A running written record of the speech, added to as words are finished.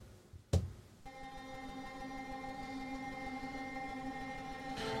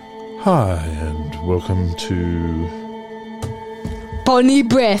Hi, and welcome to Bonnie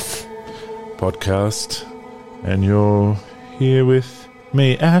Breath podcast. And you're here with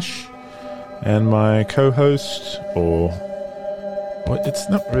me, Ash, and my co-host, or well, it's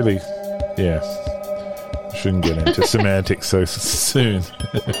not really. Yeah, I shouldn't get into semantics so soon.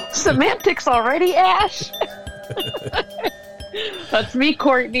 Semantics already, Ash? That's me,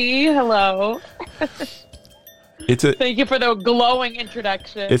 Courtney. Hello. Thank you for the glowing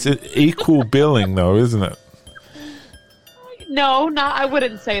introduction. It's an equal billing, though, isn't it? No, not. I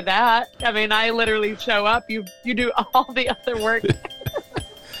wouldn't say that. I mean, I literally show up. You do all the other work.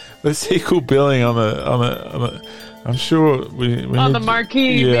 There's equal billing on the. I'm sure we on need the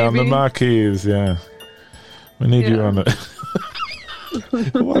marquee. Yeah, maybe. on the marquees. Yeah, we need you on it.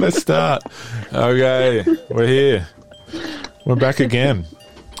 What a start! Okay, we're here. We're back again.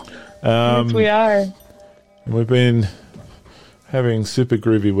 Yes, we are. We've been having super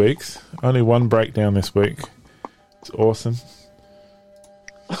groovy weeks. Only one breakdown this week. It's awesome.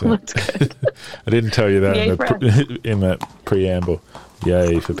 So, That's good. I didn't tell you that Yay in that preamble.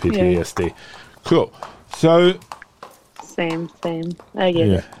 Yay for PTSD. Yeah. Cool. So... Same. I get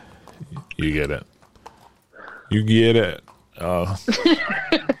it. You get it. You get it. Oh.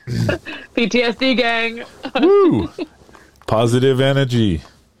 PTSD gang. Woo! Positive energy.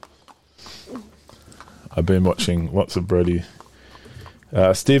 I've been watching lots of Brody.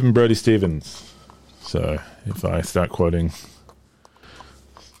 Stephen Brody Stevens. So if I start quoting...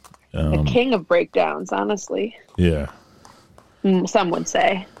 the king of breakdowns, honestly. Yeah. Some would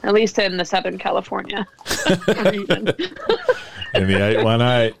say. At least in the Southern California region. In the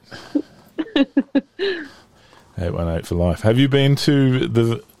 818. 818 for life. Have you been to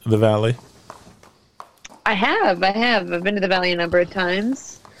the Valley? I have. I've been to the Valley a number of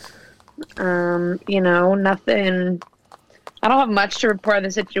times. Nothing. I don't have much to report on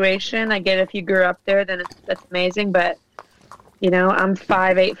the situation. I get if you grew up there, then that's amazing. But, I'm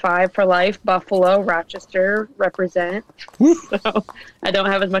 585 for life. Buffalo, Rochester, represent. So I don't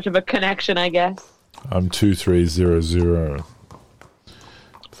have as much of a connection, I guess. I'm 2300.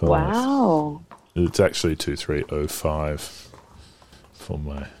 Wow. It's actually 2305 for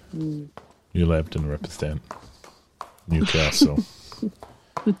my New Lambton represent. Newcastle.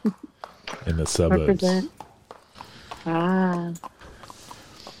 In the suburbs. Represent. Ah.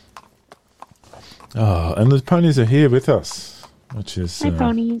 Oh, and the ponies are here with us, which is... Hi,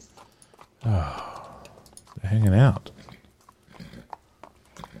 ponies. Oh, they're hanging out.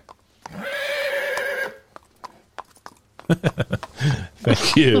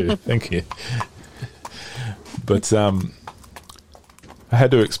 Thank you. But I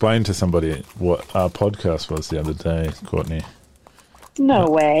had to explain to somebody what our podcast was the other day, Courtney. No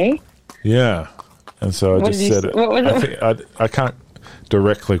way. Yeah, and so I just said it. What was it? I can't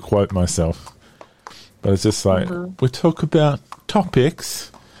directly quote myself, but it's just like we talk about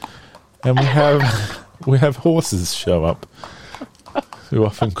topics, and we have horses show up who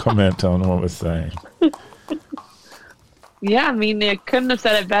often comment on what we're saying. Yeah, I mean, I couldn't have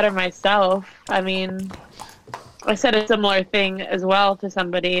said it better myself. I mean, I said a similar thing as well to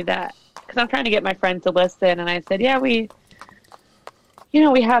somebody because I'm trying to get my friends to listen, and I said, yeah, we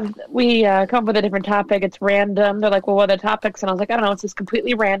come up with a different topic. It's random. They're like, well, what are the topics? And I was like, I don't know. It's just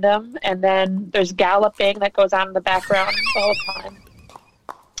completely random. And then there's galloping that goes on in the background the whole time.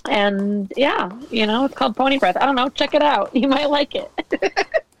 And yeah, it's called Pony Breath. I don't know. Check it out. You might like it.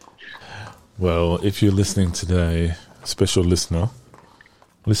 Well, if you're listening today, special listener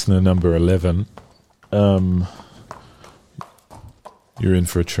number 11, you're in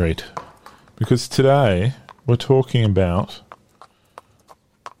for a treat. Because today we're talking about...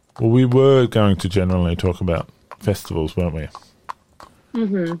 Well, we were going to generally talk about festivals, weren't we?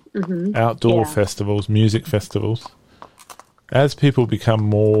 Outdoor festivals, music festivals. As people become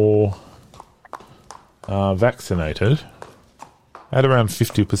more vaccinated, at around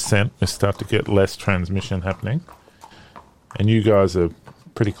 50%, we start to get less transmission happening. And you guys are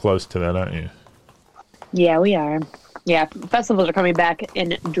pretty close to that, aren't you? Yeah, we are. Yeah, festivals are coming back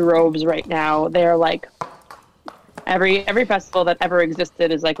in droves right now. They're like... Every festival that ever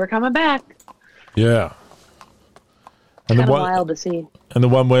existed is like, we're coming back. Yeah. And kind of wild to see. And the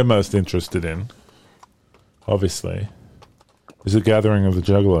one we're most interested in, obviously, is the Gathering of the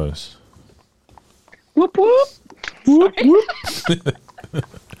Juggalos. Whoop, whoop. Whoop, whoop.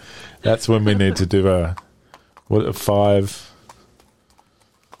 That's when we need to do a 5.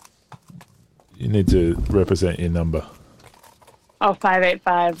 You need to represent your number. Oh,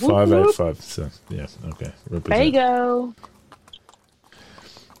 585. 585. So, yeah, okay. Represent. There you go.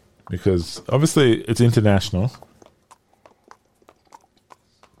 Because obviously it's international.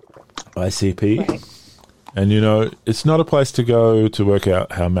 ICP. Right. And, it's not a place to go to work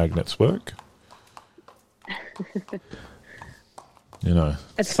out how magnets work.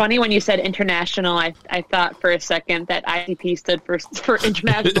 It's funny when you said international, I thought for a second that ICP stood for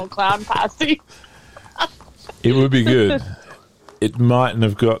International Clown Posse. It would be good. It mightn't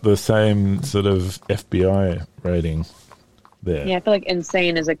have got the same sort of FBI rating there. Yeah, I feel like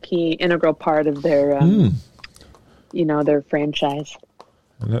insane is a key integral part of their, their franchise.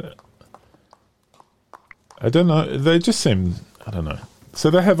 I don't know. They just seem, I don't know. So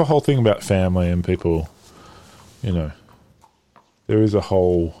they have a whole thing about family and people, there is a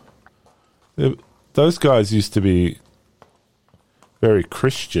whole, those guys used to be very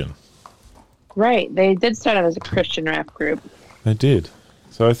Christian. Right. They did start out as a Christian rap group. They did.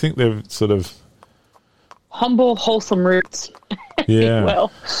 So I think they've sort of... Humble, wholesome roots. Yeah.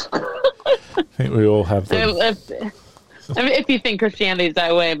 Well, I think we all have them. if you think Christianity's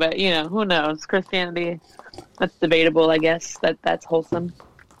that way, but, who knows? Christianity, that's debatable, I guess. That's wholesome.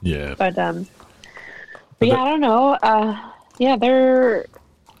 Yeah. But yeah, I don't know.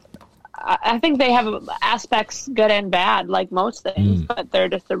 I think they have aspects good and bad, like most things, but they're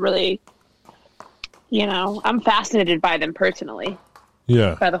just a really, I'm fascinated by them personally.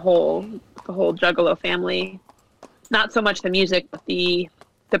 Yeah. By the whole Juggalo family. Not so much the music, but the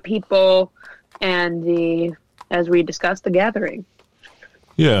people and as we discussed, the gathering.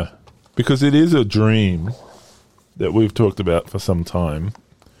 Yeah. Because it is a dream that we've talked about for some time.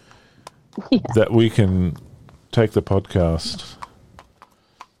 Yeah. That we can take the podcast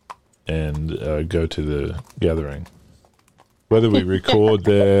and go to the gathering. Whether we record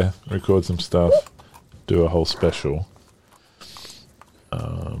there, record some stuff, do a whole special.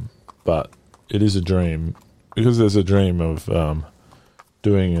 But it is a dream, because there's a dream of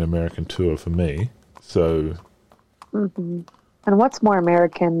doing an American tour for me. So, and what's more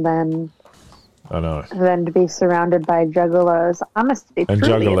American than to be surrounded by juggalos? Honestly, and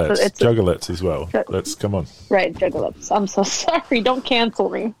truly, juggalettes as well. Let's come on. Right, juggalettes. I'm so sorry. Don't cancel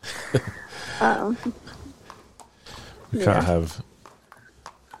me. We can't have.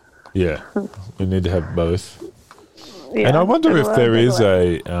 Yeah, we need to have both. Yeah, and I wonder if there is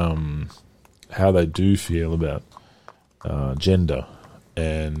a how they do feel about gender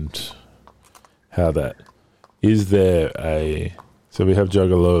and how that is there a. So we have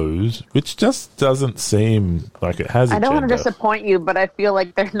juggalos, which just doesn't seem like it has a I don't want to gender. disappoint you, but I feel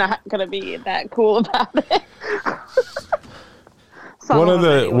like they're not going to be that cool about it.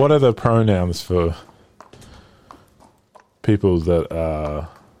 What are the pronouns for people that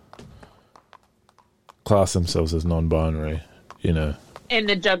class themselves as non-binary? In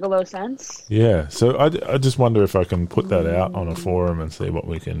the juggalo sense? Yeah. So I just wonder if I can put that out on a forum and see what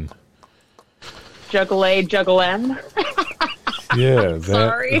we can. Juggale, juggalem. Yeah,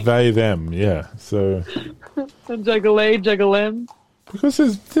 Sorry. they, them. Yeah. So Juggale, juggalem. because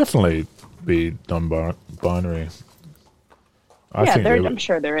there's definitely be non-binary. I'm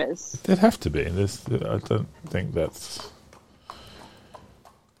sure there is. There'd have to be. I don't think that's.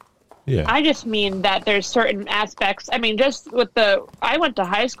 Yeah. I just mean that there's certain aspects. I mean, just with I went to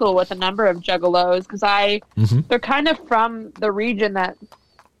high school with a number of juggalos because they're kind of from the region that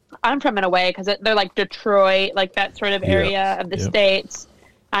I'm from in a way, because they're like Detroit, like that sort of area of the States.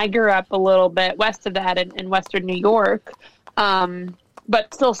 I grew up a little bit west of that in Western New York,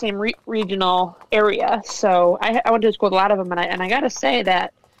 but still same regional area. So I went to school with a lot of them, and I got to say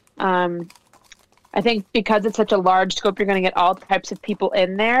that I think because it's such a large scope, you're going to get all types of people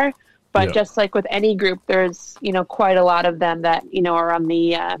in there. But just like with any group, there's quite a lot of them that are on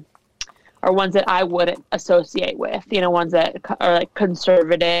the are ones that I wouldn't associate with. Ones that are like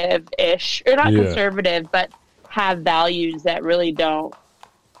conservative-ish, or not conservative, but have values that really don't,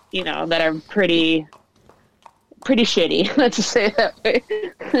 that are pretty shitty. Let's just say it that way.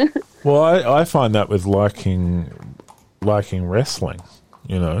 Well, I find that with liking wrestling.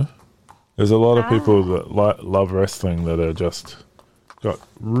 There's a lot of people that love wrestling that are just got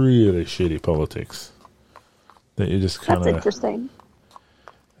really shitty politics. That you just kind of. That's interesting.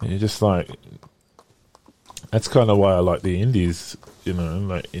 You just like. That's kind of why I like the indies,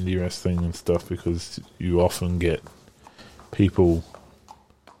 like indie wrestling and stuff, because you often get people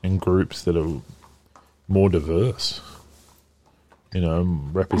in groups that are more diverse.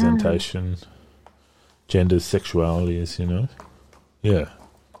 Representation, genders, sexualities, Yeah.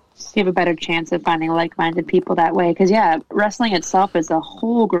 So you have a better chance of finding like-minded people that way. Because, wrestling itself is a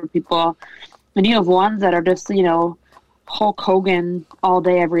whole group of people. And you have ones that are just, Hulk Hogan all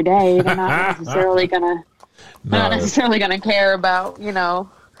day, every day. They're not necessarily going to care about,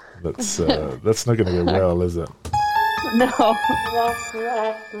 That's not going to go well, is it? No.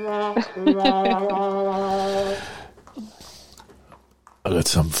 I got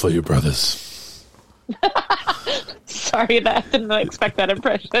something for you, brothers. Sorry, I didn't expect that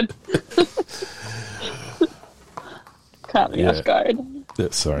impression. Caught me off guard.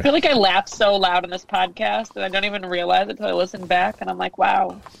 Sorry. I feel like I laugh so loud on this podcast that I don't even realize it until I listen back, and I'm like,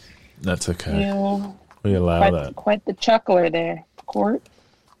 wow. That's okay. You We allow that. Quite the chuckler there, Court.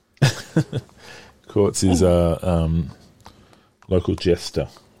 Quartz is a local jester.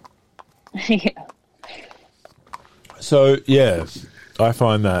 Yeah. So, yeah, I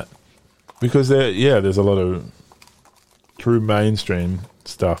find that because there's a lot of true mainstream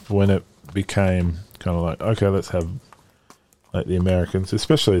stuff when it became kind of like, okay, let's have like the Americans,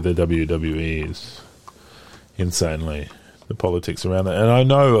 especially the WWE is insanely, the politics around it. And I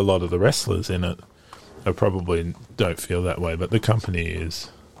know a lot of the wrestlers in it are probably don't feel that way, but the company is,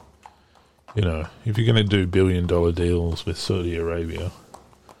 you know, if you're going to do billion-dollar deals with Saudi Arabia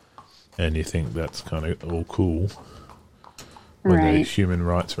and you think that's kind of all cool when the Right. human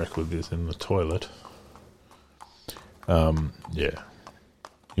rights record is in the toilet,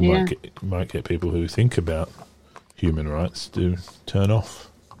 you might get people who think about human rights to turn off,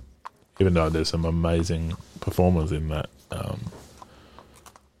 even though there's some amazing performers in that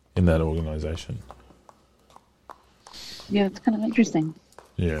organization. Yeah, it's kind of interesting.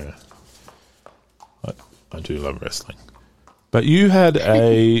 Yeah, I do love wrestling. But you had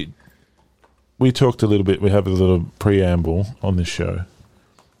we talked a little bit, we have a little preamble on this show.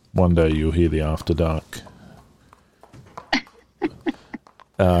 One day you'll hear the After Dark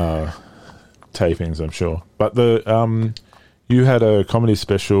tapings, I'm sure. But you had a comedy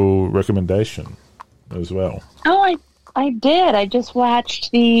special recommendation as well. Oh, I did. I just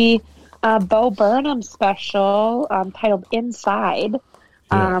watched the Bo Burnham special titled Inside.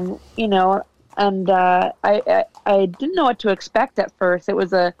 Yeah. You know, and I didn't know what to expect at first. It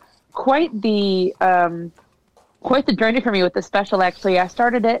was quite the journey for me with the special. Actually, I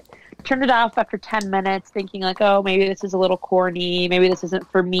turned it off after 10 minutes, thinking like, oh, maybe this is a little corny. Maybe this isn't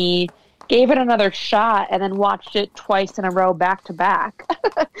for me. Gave it another shot, and then watched it twice in a row, back to back.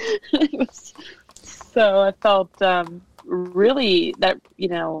 So I felt really that, you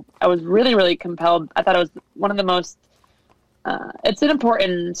know, I was really, really compelled. I thought it was one of the most. It's an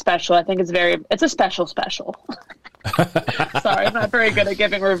important special. I think it's a special. Sorry, I'm not very good at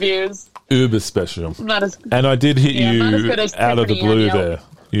giving reviews. Uber special. I'm not as, And I did hit I'm not as you good as out of the Tiffany blue on Yelp.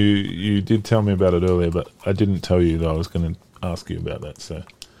 there. You did tell me about it earlier, but I didn't tell you that I was going to ask you about that. So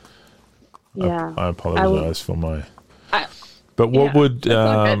Yeah. I apologize for my. I- But what yeah, would it's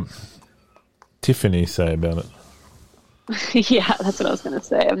all good. Tiffany say about it? Yeah, that's what I was going to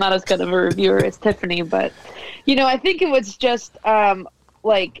say. I'm not as good of a reviewer as Tiffany, but, you know, I think it was just,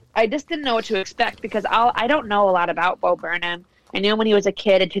 like, I just didn't know what to expect because I don't know a lot about Bo Burnham. I knew him when he was a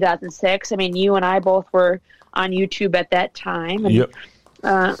kid in 2006. I mean, you and I both were on YouTube at that time. And, Yep.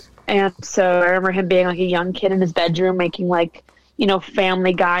 and so I remember him being like a young kid in his bedroom making, like, you know,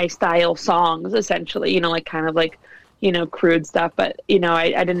 Family Guy style songs, essentially, you know, like kind of like, you know, crude stuff. But, you know, I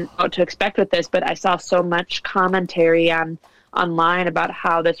didn't know what to expect with this, but I saw so much commentary online about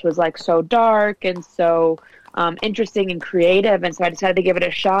how this was like so dark and so interesting and creative. And so I decided to give it a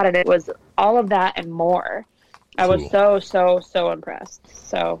shot, and it was all of that and more. I was so impressed.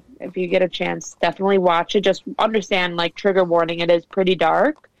 So if you get a chance, definitely watch it. Just understand, like, trigger warning, it is pretty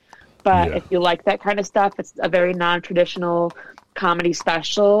dark. But Yeah. if you like that kind of stuff, it's a very non-traditional comedy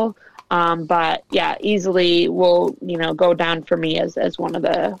special. But yeah, easily will, you know, go down for me as one of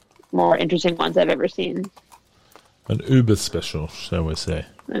the more interesting ones I've ever seen. An Uber special, shall we say?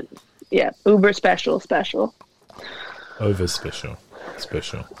 Yeah, Uber special. Over special.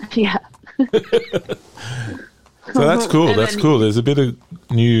 Yeah. So that's cool. And That's then- cool. There's a bit of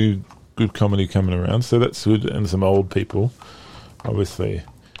new good comedy coming around, so that's good. And some old people, obviously.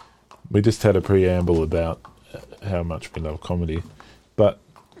 We just had a preamble about how much we love comedy, but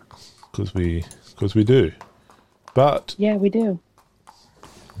because we do. But Yeah, we do.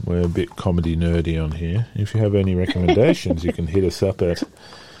 we're a bit comedy nerdy on here. If you have any recommendations, you can hit us up at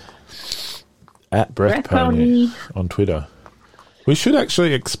Breath Breath Pony. on Twitter. We should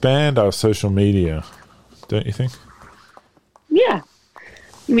actually expand our social media, don't you think? Yeah.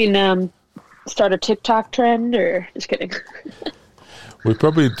 You mean start a TikTok trend, or just kidding? We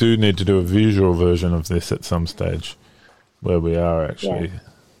probably do need to do a visual version of this at some stage where we are actually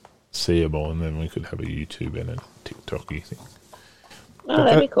seeable, and then we could have a YouTube and a TikTok-y thing. Oh,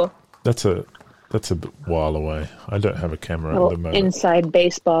 that'd be cool. That's a bit while away. I don't have a camera A at the little moment. inside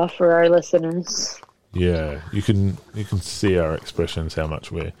baseball for our listeners. Yeah, you can see our expressions, how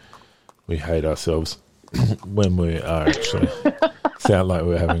much we hate ourselves. when we are actually sound like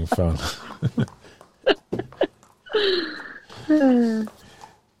we're having fun.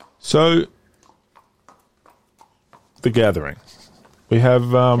 So, The Gathering. We have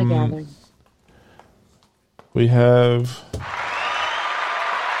The Gathering. we have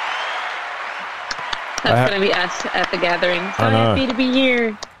That's going to be us at The Gathering. So I know. happy to be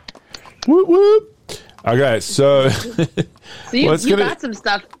here. whoop whoop. Okay, so So you, Well, it's you gonna- got some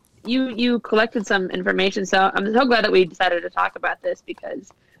stuff. You collected some information. So I'm so glad that we decided to talk about this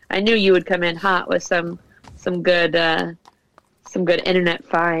because I knew you would come in hot with some good internet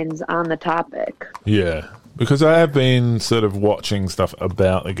finds on the topic. yeah, because I have been sort of watching stuff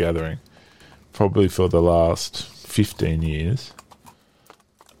about The Gathering probably for the last 15 years.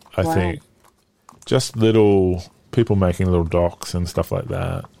 I Wow. think just little people making little docs and stuff like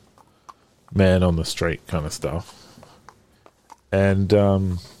that. Man on the street kind of stuff. And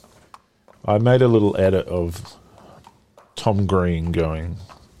I made a little edit of Tom Green going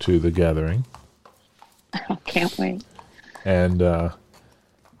to The Gathering. I can't wait. And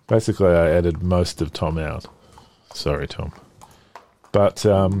basically, I edited most of Tom out. Sorry, Tom. But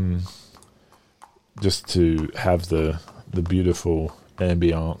just to have the beautiful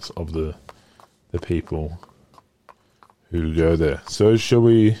ambiance of the people who go there. So, shall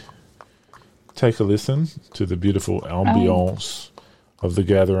we take a listen to the beautiful ambiance of The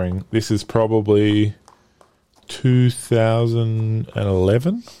Gathering? This is probably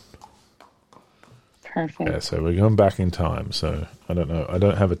 2011. Perfect. Yeah, so we're going back in time. So I don't know. I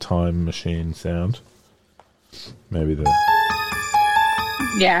don't have a time machine sound. Maybe the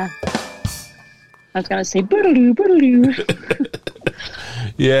Yeah. I was gonna say boodaloo boodaloo.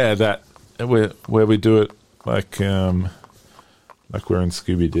 yeah that where we do it like we're in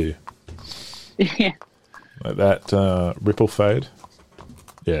Scooby Doo, Yeah. like that ripple fade.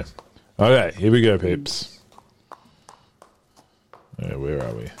 Yeah. Okay, here we go, peeps. Yeah, where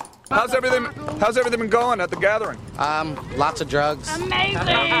are we? How's everything been going at The Gathering? Lots of drugs. Amazing.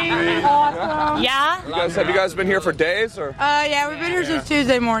 Awesome. Yeah? Have you guys been here for days or? Yeah, we've been here since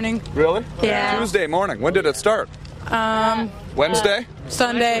Tuesday morning. Really? Yeah. Tuesday morning. When did it start? Wednesday?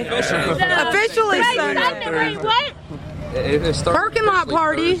 Sunday. Officially Sunday. Wait, what? Parking lot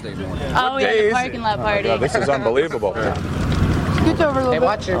party. Oh, yeah, the parking lot party. Yeah, this is unbelievable. Scoot over a little Hey, bit.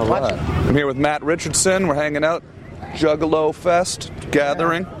 watch it. Watch it. I'm here with Matt Richardson. We're hanging out. Juggalo Fest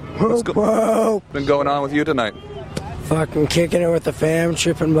Gathering. What's been going on with you tonight? Fucking kicking it with the fam,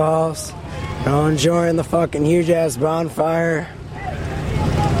 tripping balls. Enjoying the fucking huge ass bonfire.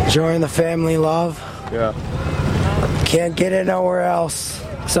 Enjoying the family love. Yeah. Can't get it nowhere else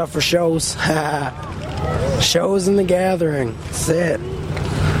except for shows. Shows in The Gathering. That's it.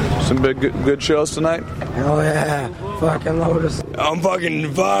 Some big good shows tonight. Oh yeah. Fucking Lotus. I'm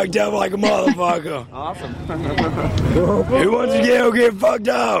fucking fucked up like a motherfucker. Awesome. Who wants to get fucked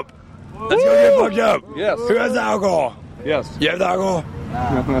up? Let's go get fucked up. Yes. Who has the alcohol? Yes. You have the alcohol?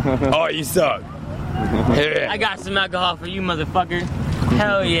 Oh, you suck. I got some alcohol for you, motherfucker.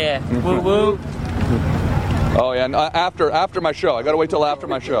 Hell yeah. Woo woo. Oh yeah. And after my show, I gotta wait till after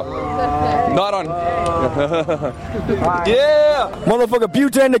my show. Not on. Yeah. Motherfucker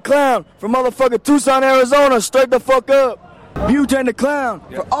Butane the Clown from motherfucker Tucson, Arizona. Straight the fuck up. Butane the Clown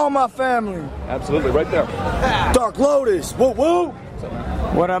for all my family. Absolutely, right there. Dark Lotus. Woo woo.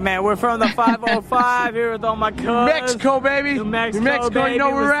 What up, man? We're from the 505 here with all my cousins. Mexico, baby. New Mexico, you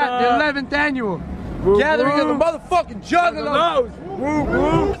know where we're what's at. up? The 11th annual gathering of the motherfucking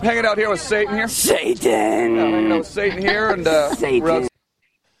Juggalos. Hanging out here with Satan here. Satan. Hanging out with Satan here, and we're out.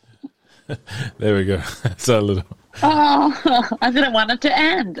 There we go. That's a little. Oh, I didn't want it to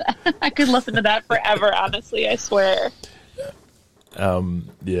end. I could listen to that forever, honestly, I swear.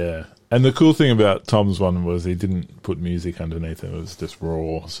 Yeah. And the cool thing about Tom's one was he didn't put music underneath it. It was just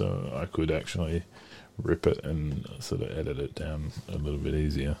raw, so I could actually rip it and sort of edit it down a little bit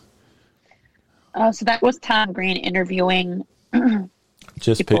easier. So that was Tom Green interviewing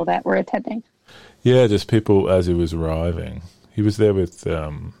Just people that were attending. Yeah, just people as he was arriving. He was there with,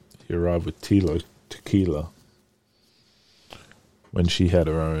 he arrived with Tequila when she had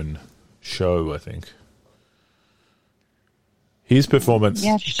her own show, I think. His performance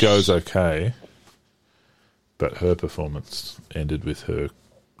goes okay, but her performance ended with her,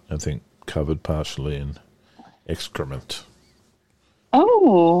 I think, covered partially in excrement.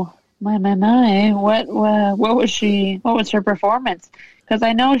 Oh, my. What was she? What was her performance? Because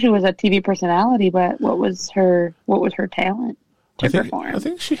I know she was a TV personality, but what was her talent to perform? I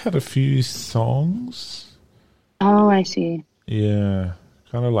think she had a few songs. Oh, I see. Yeah,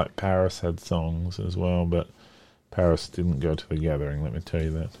 kind of like Paris had songs as well, but Paris didn't go to the gathering, let me tell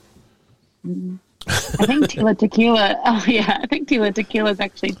you that. I think Tila Tequila. Oh yeah, I think Tila Tequila's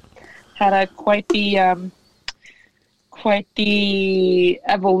actually had quite the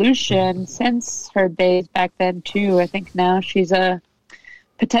evolution since her days back then too. I think now she's a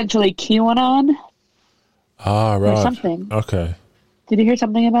potentially QAnon. Ah, right. Or something. Okay. Did you hear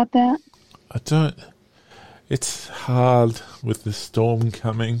something about that? I don't. It's hard with the storm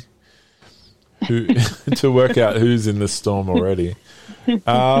coming to work out who's in the storm already.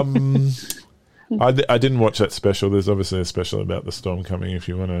 I didn't watch that special. There's obviously a special about the storm coming if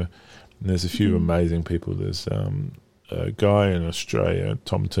you want to. There's a few amazing people. There's a guy in Australia,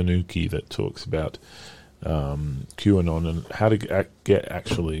 Tom Tanuki, that talks about QAnon and how to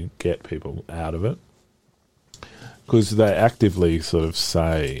get people out of it. Because they actively sort of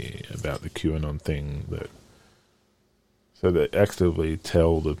say about the QAnon thing so they actively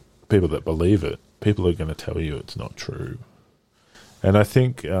tell the people that believe it, people are going to tell you it's not true. And I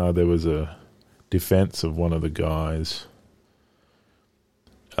think there was a defense of one of the guys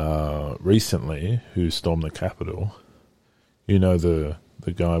recently who stormed the Capitol. You know, the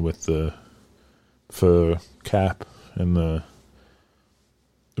guy with the fur cap and the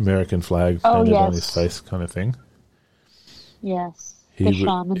American flag painted on his face kind of thing. Yes, the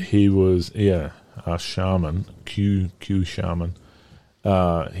shaman. He was, a shaman, Q shaman.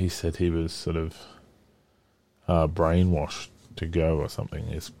 He said he was sort of brainwashed to go or something,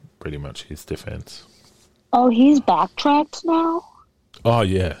 is pretty much his defense. Oh, he's backtracked now? Oh,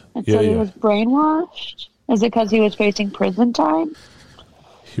 yeah. And so he was brainwashed? Is it because he was facing prison time?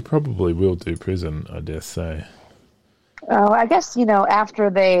 He probably will do prison, I dare say. Oh, I guess,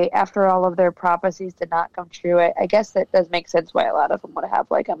 after all of their prophecies did not come true, I guess it does make sense why a lot of them would have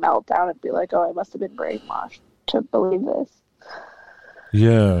like a meltdown and be like, oh, I must have been brainwashed to believe this.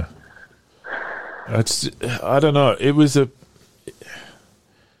 Yeah. I don't know. It was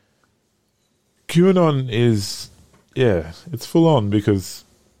QAnon is, it's full on because,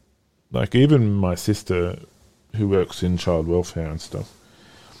 like, even my sister who works in child welfare and stuff,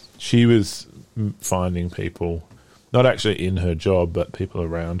 she was finding people, not actually in her job, but people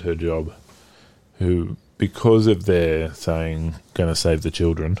around her job who, because of their saying, going to save the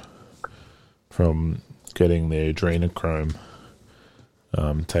children from getting their adrenochrome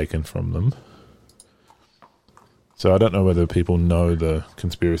taken from them. So I don't know whether people know the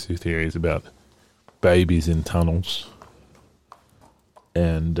conspiracy theories about babies in tunnels.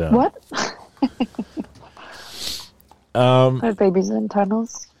 And what? Are babies in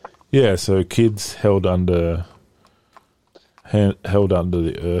tunnels? Yeah, so kids held under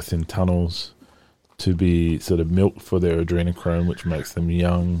the earth in tunnels to be sort of milked for their adrenochrome, which makes them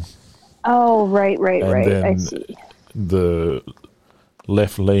young. Oh, right. Then I see. The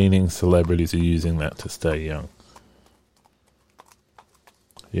left-leaning celebrities are using that to stay young.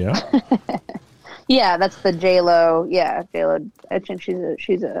 Yeah? Yeah, that's the J-Lo. Yeah, J-Lo. I think she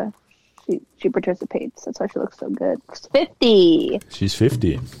participates. That's why she looks so good. She's 50. She's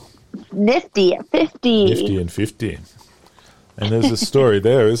 50. Nifty at 50. Nifty and 50. And there's a story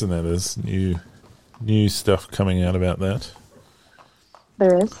there, isn't there? There's new stuff coming out about that.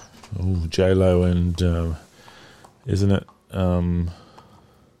 There is. Oh, J-Lo and isn't it?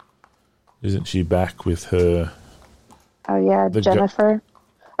 Isn't she back with her? Oh yeah, Jennifer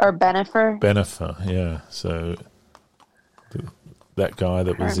or Bennifer. Bennifer, yeah. So that guy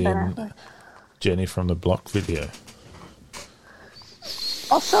that was in Jenny from the Block video.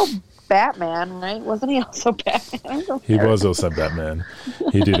 Also Batman, right? Wasn't he also Batman? He was also Batman.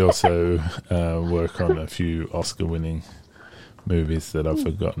 He did also work on a few Oscar-winning movies that I've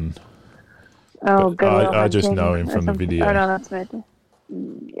forgotten. Oh, good. I just know him from the video. Oh no, that's right.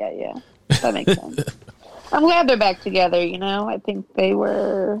 Yeah, that makes sense. I'm glad they're back together. I think they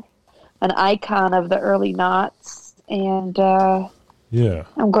were an icon of the early noughts, and I'm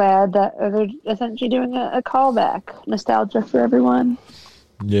glad that they're essentially doing a callback, nostalgia for everyone.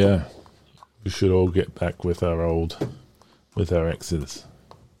 Yeah, we should all get back with our exes.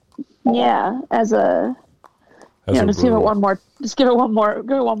 Yeah, just give it one more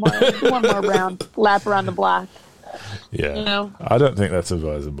round, lap around the block. Yeah, I don't think that's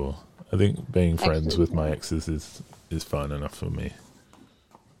advisable. I think being friends with my exes is fine enough for me.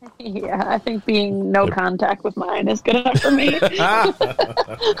 Yeah, I think being no contact with mine is good enough for me.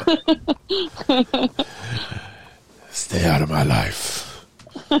 Stay out of my life.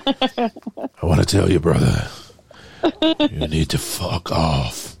 I want to tell you, brother, you need to fuck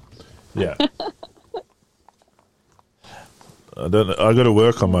off. Yeah. I don't know. I got to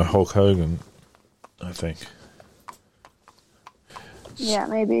work on my Hulk Hogan, I think. Yeah,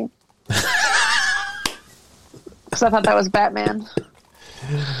 maybe. Because I thought that was Batman.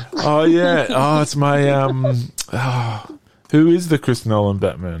 Oh yeah. Oh, it's my who is the Chris Nolan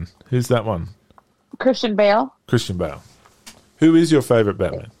Batman? Who's that one? Christian Bale. Christian Bale. Who is your favorite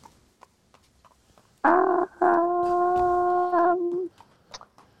Batman?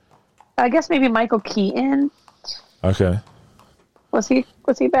 I guess maybe Michael Keaton. Okay. Was he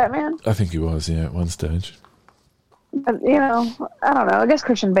Batman? I think he was, yeah, at one stage. I don't know. I guess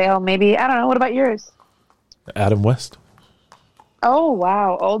Christian Bale, maybe. I don't know. What about yours? Adam West. Oh,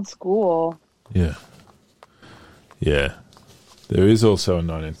 wow. Old school. Yeah. Yeah. There is also a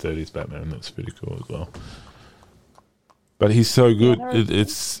 1930s Batman that's pretty cool as well. But he's so good.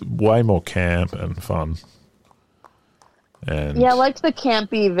 It's way more camp and fun. And yeah, I liked the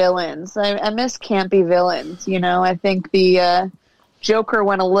campy villains. I miss campy villains, I think the Joker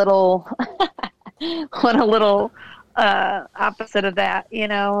went a little opposite of that,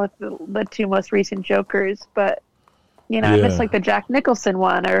 with the two most recent Jokers. But I miss like the Jack Nicholson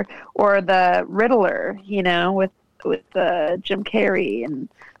one or the Riddler, with Jim Carrey and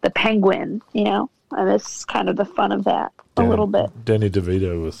the Penguin. I miss kind of the fun of that a little bit. Danny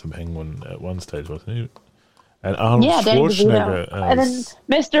DeVito was the Penguin at one stage, wasn't he? And Arnold Danny Schwarzenegger. DeVito. And then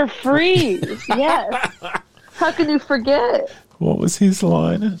Mr. Freeze. Yes. How can you forget? What was his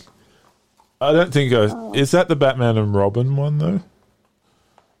line? I don't think is that the Batman and Robin one though?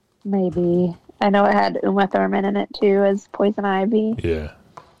 Maybe. I know it had Uma Thurman in it too as Poison Ivy. Yeah.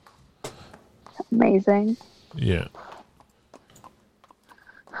 Amazing. Yeah.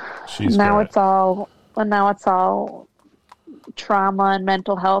 She's now great. it's all trauma and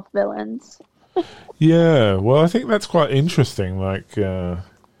mental health villains. Yeah, well, I think that's quite interesting. Like, because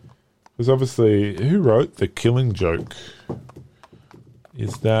obviously, who wrote The Killing Joke?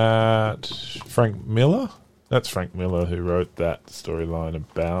 Is that Frank Miller? That's Frank Miller who wrote that storyline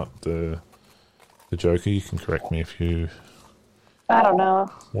about the Joker. You can correct me if you. I don't know.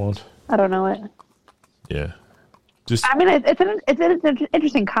 Want? I don't know it. Yeah. I mean, it's an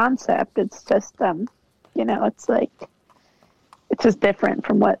interesting concept. It's just, it's like it's just different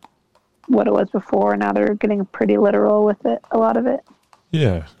from what it was before. Now they're getting pretty literal with it, a lot of it.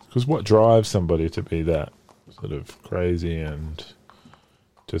 Yeah, because what drives somebody to be that sort of crazy and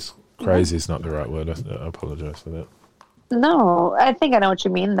just crazy is not the right word. I apologize for that. No, I think I know what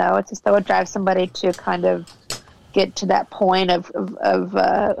you mean, though. It's just that what drives somebody to kind of get to that point of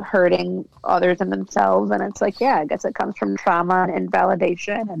hurting others and themselves. And it's like, yeah, I guess it comes from trauma and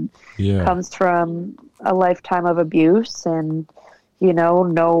invalidation and comes from a lifetime of abuse and,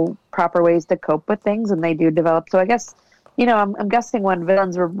 no proper ways to cope with things. And they do develop. So I guess, I'm guessing when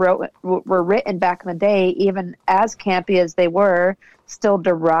villains were written back in the day, even as campy as they were, still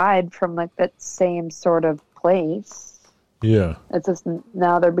derived from like that same sort of place. Yeah. It's just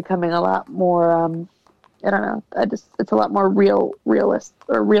now they're becoming a lot more, I don't know. It's a lot more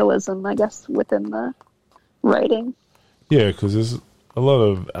realism, I guess, within the writing. Yeah, because there's a lot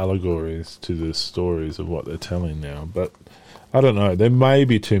of allegories to the stories of what they're telling now. But I don't know. There may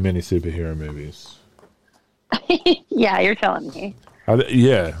be too many superhero movies. Yeah, you're telling me.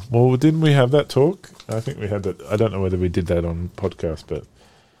 Yeah. Well, didn't we have that talk? I think we had that. I don't know whether we did that on podcast, but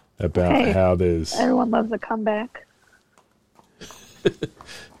about how there's everyone loves a comeback,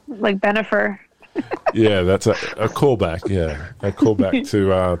 like Bennifer. Yeah, that's a callback. Yeah, a callback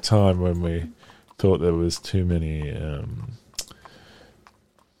to our time when we thought there was too many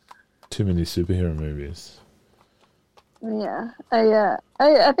superhero movies. Yeah,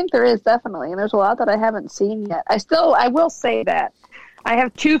 I think there is definitely, and there's a lot that I haven't seen yet. I will say that I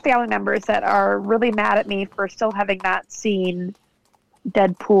have two family members that are really mad at me for still having not seen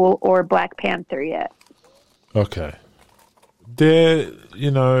Deadpool or Black Panther yet. Okay,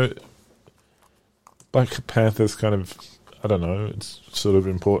 Black Panther's kind of, I don't know, it's sort of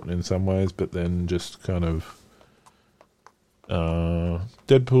important in some ways, but then just kind of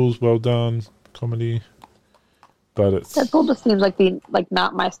Deadpool's well done comedy, but it's Deadpool just seems like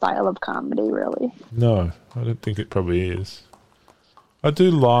not my style of comedy, really. No, I don't think it probably is. I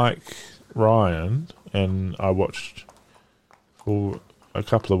do like Ryan, and I watched for a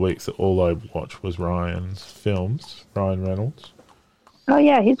couple of weeks that all I watched was Ryan's films, Ryan Reynolds. Oh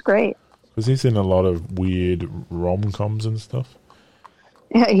yeah, he's great. Because he's in a lot of weird rom-coms and stuff.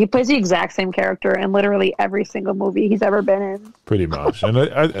 Yeah, he plays the exact same character in literally every single movie he's ever been in. Pretty much. And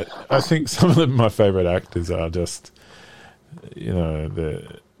I think some of my favourite actors are just,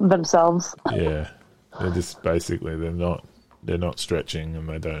 themselves. Yeah. They're just basically, they're not stretching and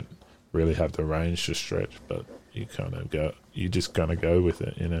they don't really have the range to stretch, but you just kind of go with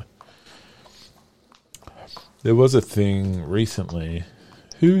it, There was a thing recently.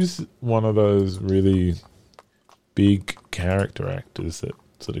 Who's one of those really big character actors that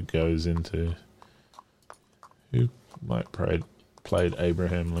sort of goes into who might played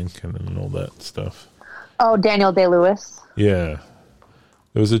Abraham Lincoln and all that stuff. Oh, Daniel Day-Lewis. Yeah.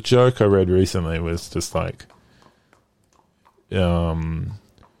 There was a joke I read recently. It was just like, when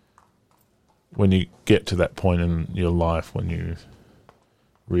you get to that point in your life when you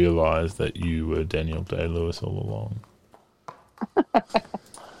realize that you were Daniel Day-Lewis all along.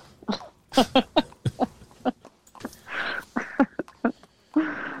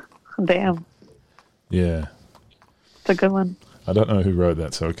 Damn. Yeah. It's a good one. I don't know who wrote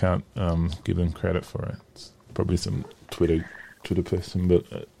that, so I can't give them credit for it. It's probably some Twitter person, but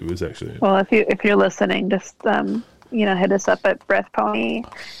it was actually... Well, if you're listening, just hit us up at Breath Pony,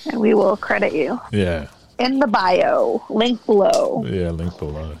 and we will credit you. Yeah. In the bio, link below. Yeah, link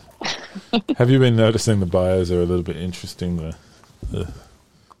below. Have you been noticing the bios are a little bit interesting?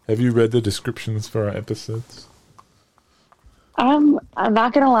 Have you read the descriptions for our episodes? I'm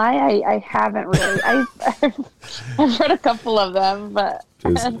not gonna lie, I haven't really. I've read a couple of them, but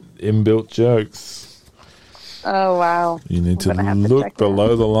there's inbuilt jokes. Oh wow! You need to look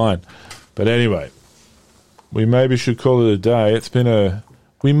below the line. But anyway, we maybe should call it a day. It's been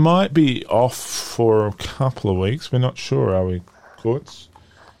we might be off for a couple of weeks. We're not sure, are we, Courts?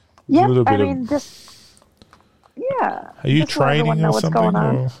 Yeah, yeah. Are you training or something?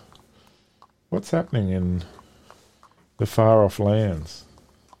 Or what's happening in the far off lands?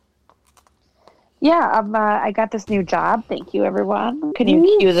 Yeah, I got this new job. Thank you, everyone. Can you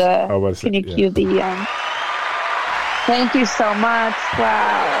cue the? Cue the? Thank you so much.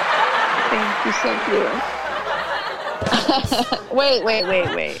 Wow. Thank you.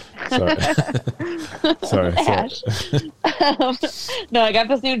 Wait. Sorry. Ash. No, I got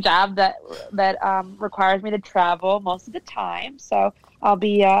this new job that requires me to travel most of the time. So I'll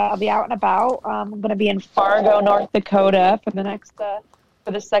be out and about. I'm going to be in Fargo, North Dakota for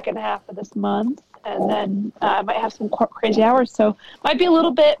the second half of this month, and then I might have some crazy hours. So might be a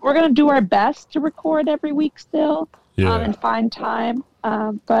little bit. We're going to do our best to record every week still, and find time.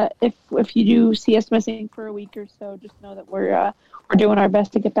 But if you do see us missing for a week or so, just know that we're doing our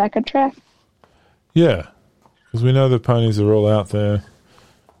best to get back on track. Yeah, because we know the ponies are all out there.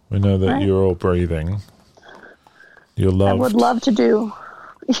 We know that you're all breathing. You're loved. I would love to do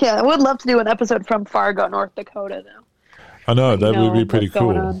an episode from Fargo, North Dakota, though. I know, that would be pretty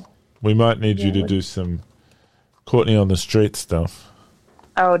cool. We might need you to do some Courtney on the street stuff.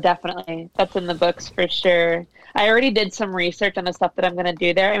 Oh, definitely. That's in the books for sure. I already did some research on the stuff that I'm going to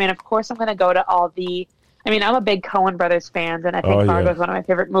do there. I mean, of course, I'm going to go to all the... I mean, I'm a big Coen Brothers fan, and I think Fargo is one of my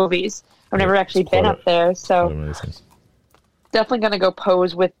favorite movies. I've never actually been up there, so definitely going to go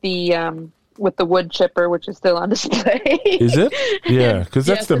pose with the wood chipper, which is still on display. Is it? Yeah, because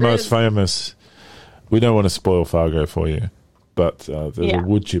that's the most famous... We don't want to spoil Fargo for you, but there's a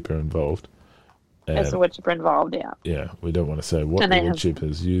wood chipper involved. There's a wood chipper involved, yeah. Yeah, we don't want to say what the wood chipper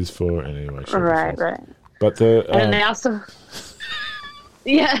is used for anyway. Right. But and they also...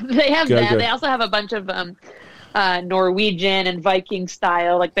 Yeah, they have that. Go. They also have a bunch of Norwegian and Viking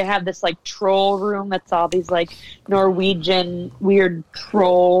style. Like they have this like troll room that's all these like Norwegian weird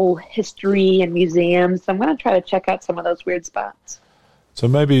troll history and museums. So I'm going to try to check out some of those weird spots. So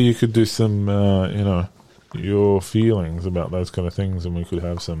maybe you could do some, your feelings about those kind of things, and we could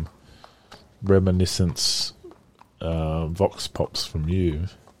have some reminiscence vox pops from you.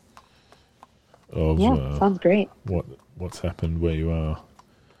 Sounds great. What's happened where you are.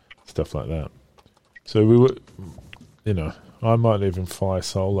 Stuff like that. So we would, I might even fly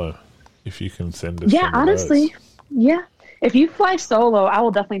solo if you can send us. Yeah, honestly, if you fly solo, I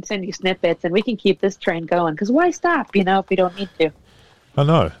will definitely send you snippets, and we can keep this train going. Because why stop? If we don't need to. I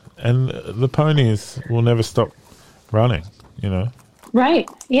know, and the ponies will never stop running. Right.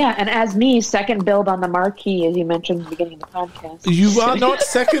 Yeah, and as me, second build on the marquee, as you mentioned at the beginning of the podcast. You are not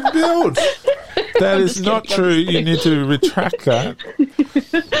second build. That is not true. You need to retract that.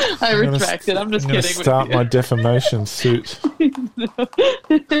 I retract it. I'm just kidding. Start my defamation suit.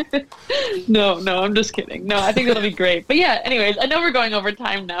 No, I'm just kidding. No, I think that'll be great. But yeah, anyways, I know we're going over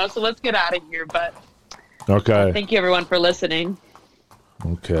time now, so let's get out of here. But okay. Thank you, everyone, for listening.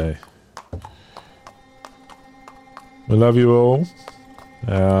 Okay. We love you all.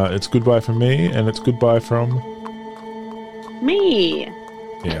 It's goodbye from me, and it's goodbye from... me.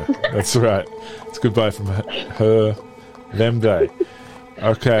 Yeah, that's right. It's goodbye from her, them day.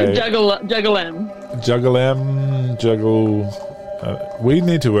 Okay. Juggle M. We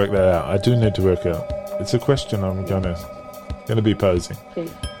need to work that out. I do need to work out. It's a question I'm gonna be posing.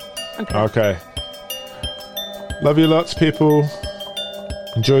 Okay. Love you lots, people.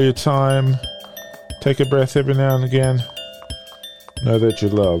 Enjoy your time. Take a breath every now and again. know that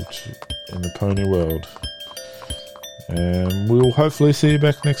you're loved in the pony world. And we'll hopefully see you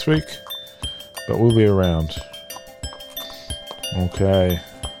back next week. But we'll be around. Okay.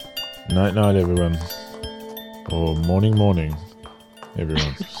 Night night, everyone. Or morning,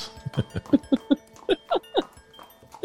 everyone.